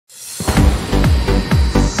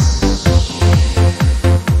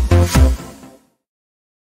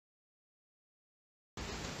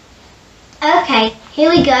Okay, here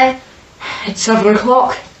we go. It's 7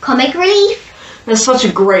 o'clock. Comic relief. There's such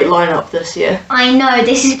a great lineup this year. I know,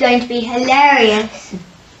 this is going to be hilarious.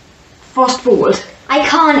 Fast forward. I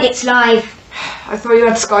can't, it's live. I thought you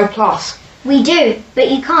had Sky Plus. We do, but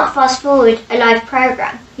you can't fast forward a live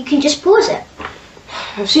program. You can just pause it.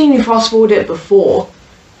 I've seen you fast forward it before.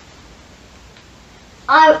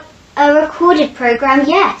 A recorded program,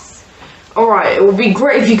 yes. Alright, it would be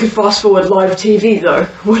great if you could fast forward live TV though,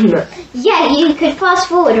 wouldn't it? Yeah, you could fast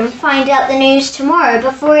forward and find out the news tomorrow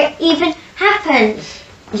before it even happens.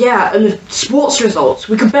 Yeah, and the sports results.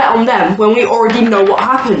 We could bet on them when we already know what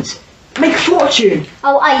happens. Make a fortune.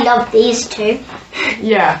 Oh, I love these two.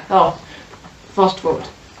 Yeah, fast forward.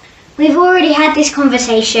 We've already had this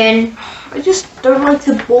conversation. I just don't like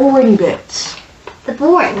the boring bits. The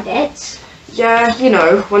boring bits? Yeah, you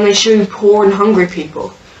know, when they show poor and hungry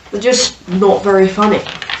people. They're just not very funny.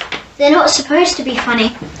 They're not supposed to be funny.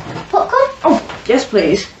 Popcorn? Oh, yes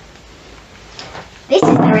please. This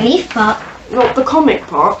is the relief part. Not the comic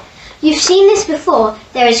part. You've seen this before.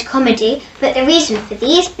 There is comedy, but the reason for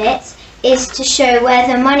these bits is to show where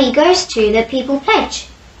the money goes to that people pledge.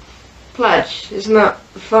 Pledge? Isn't that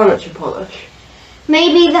furniture polish?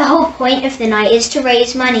 Maybe the whole point of the night is to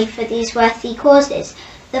raise money for these worthy causes.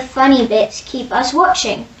 The funny bits keep us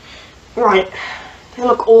watching. Right. They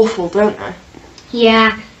look awful, don't they?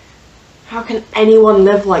 Yeah. How can anyone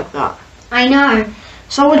live like that? I know.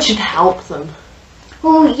 Someone should help them.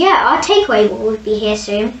 Well, yeah, our takeaway will be here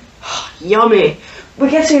soon. Yummy. We're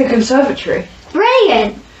getting a conservatory.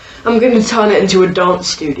 Brilliant. I'm going to turn it into a dance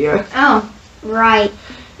studio. Oh, right.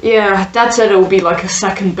 Yeah, Dad said it will be like a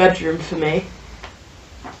second bedroom for me.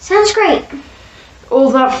 Sounds great. All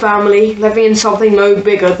that family living in something no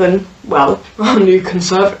bigger than, well, our new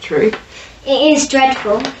conservatory. It is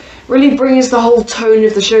dreadful. Really brings the whole tone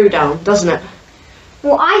of the show down, doesn't it?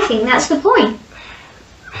 Well, I think that's the point.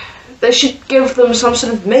 They should give them some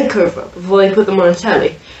sort of makeover before they put them on a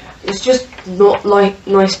telly. It's just not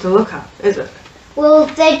nice to look at, is it? Well,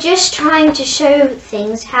 they're just trying to show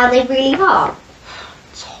things how they really are.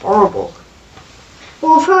 It's horrible.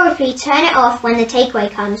 We'll probably turn it off when the takeaway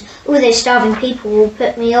comes. All those starving people will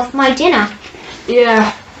put me off my dinner.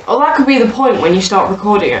 Yeah, well that could be the point when you start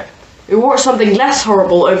recording it. We watch something less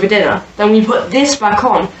horrible over dinner, then we put this back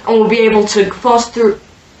on and we'll be able to fast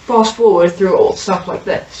forward through all stuff like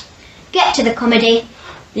this. Get to the comedy.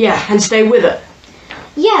 Yeah, and stay with it.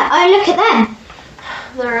 Yeah, oh look at them.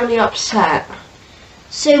 They're only upset.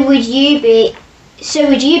 So would you be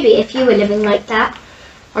if you were living like that?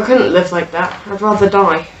 I couldn't live like that. I'd rather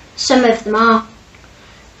die. Some of them are.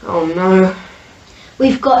 Oh no.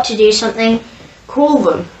 We've got to do something. Call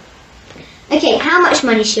them. Okay, how much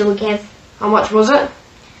money shall we give? How much was it?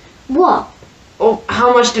 What? Or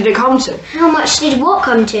how much did it come to? How much did what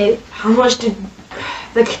come to? How much did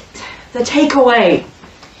the takeaway?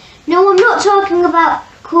 No, I'm not talking about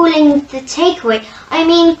calling the takeaway. I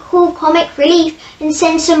mean call Comic Relief and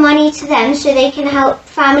send some money to them so they can help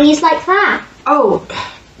families like that. Oh,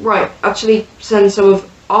 right. Actually send some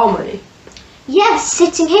of our money. Yes,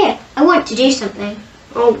 sitting here. I want to do something.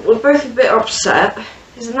 Oh, we're both a bit upset.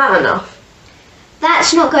 Isn't that enough?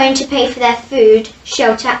 That's not going to pay for their food,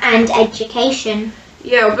 shelter and education.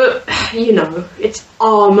 Yeah, but, you know, it's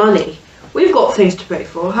our money. We've got things to pay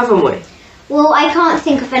for, haven't we? Well, I can't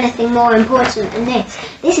think of anything more important than this.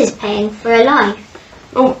 This is paying for a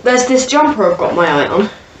life. Oh, there's this jumper I've got my eye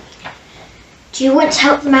on. Do you want to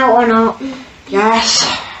help them out or not? Yes.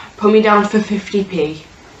 Put me down for 50p.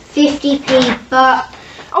 50p, but...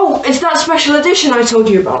 Oh, it's that special edition I told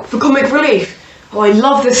you about, for Comic Relief. Oh, I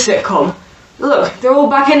love this sitcom. Look, they're all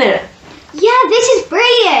back in it. Yeah, this is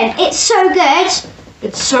brilliant. It's so good.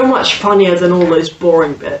 It's so much funnier than all those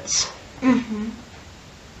boring bits. Mhm.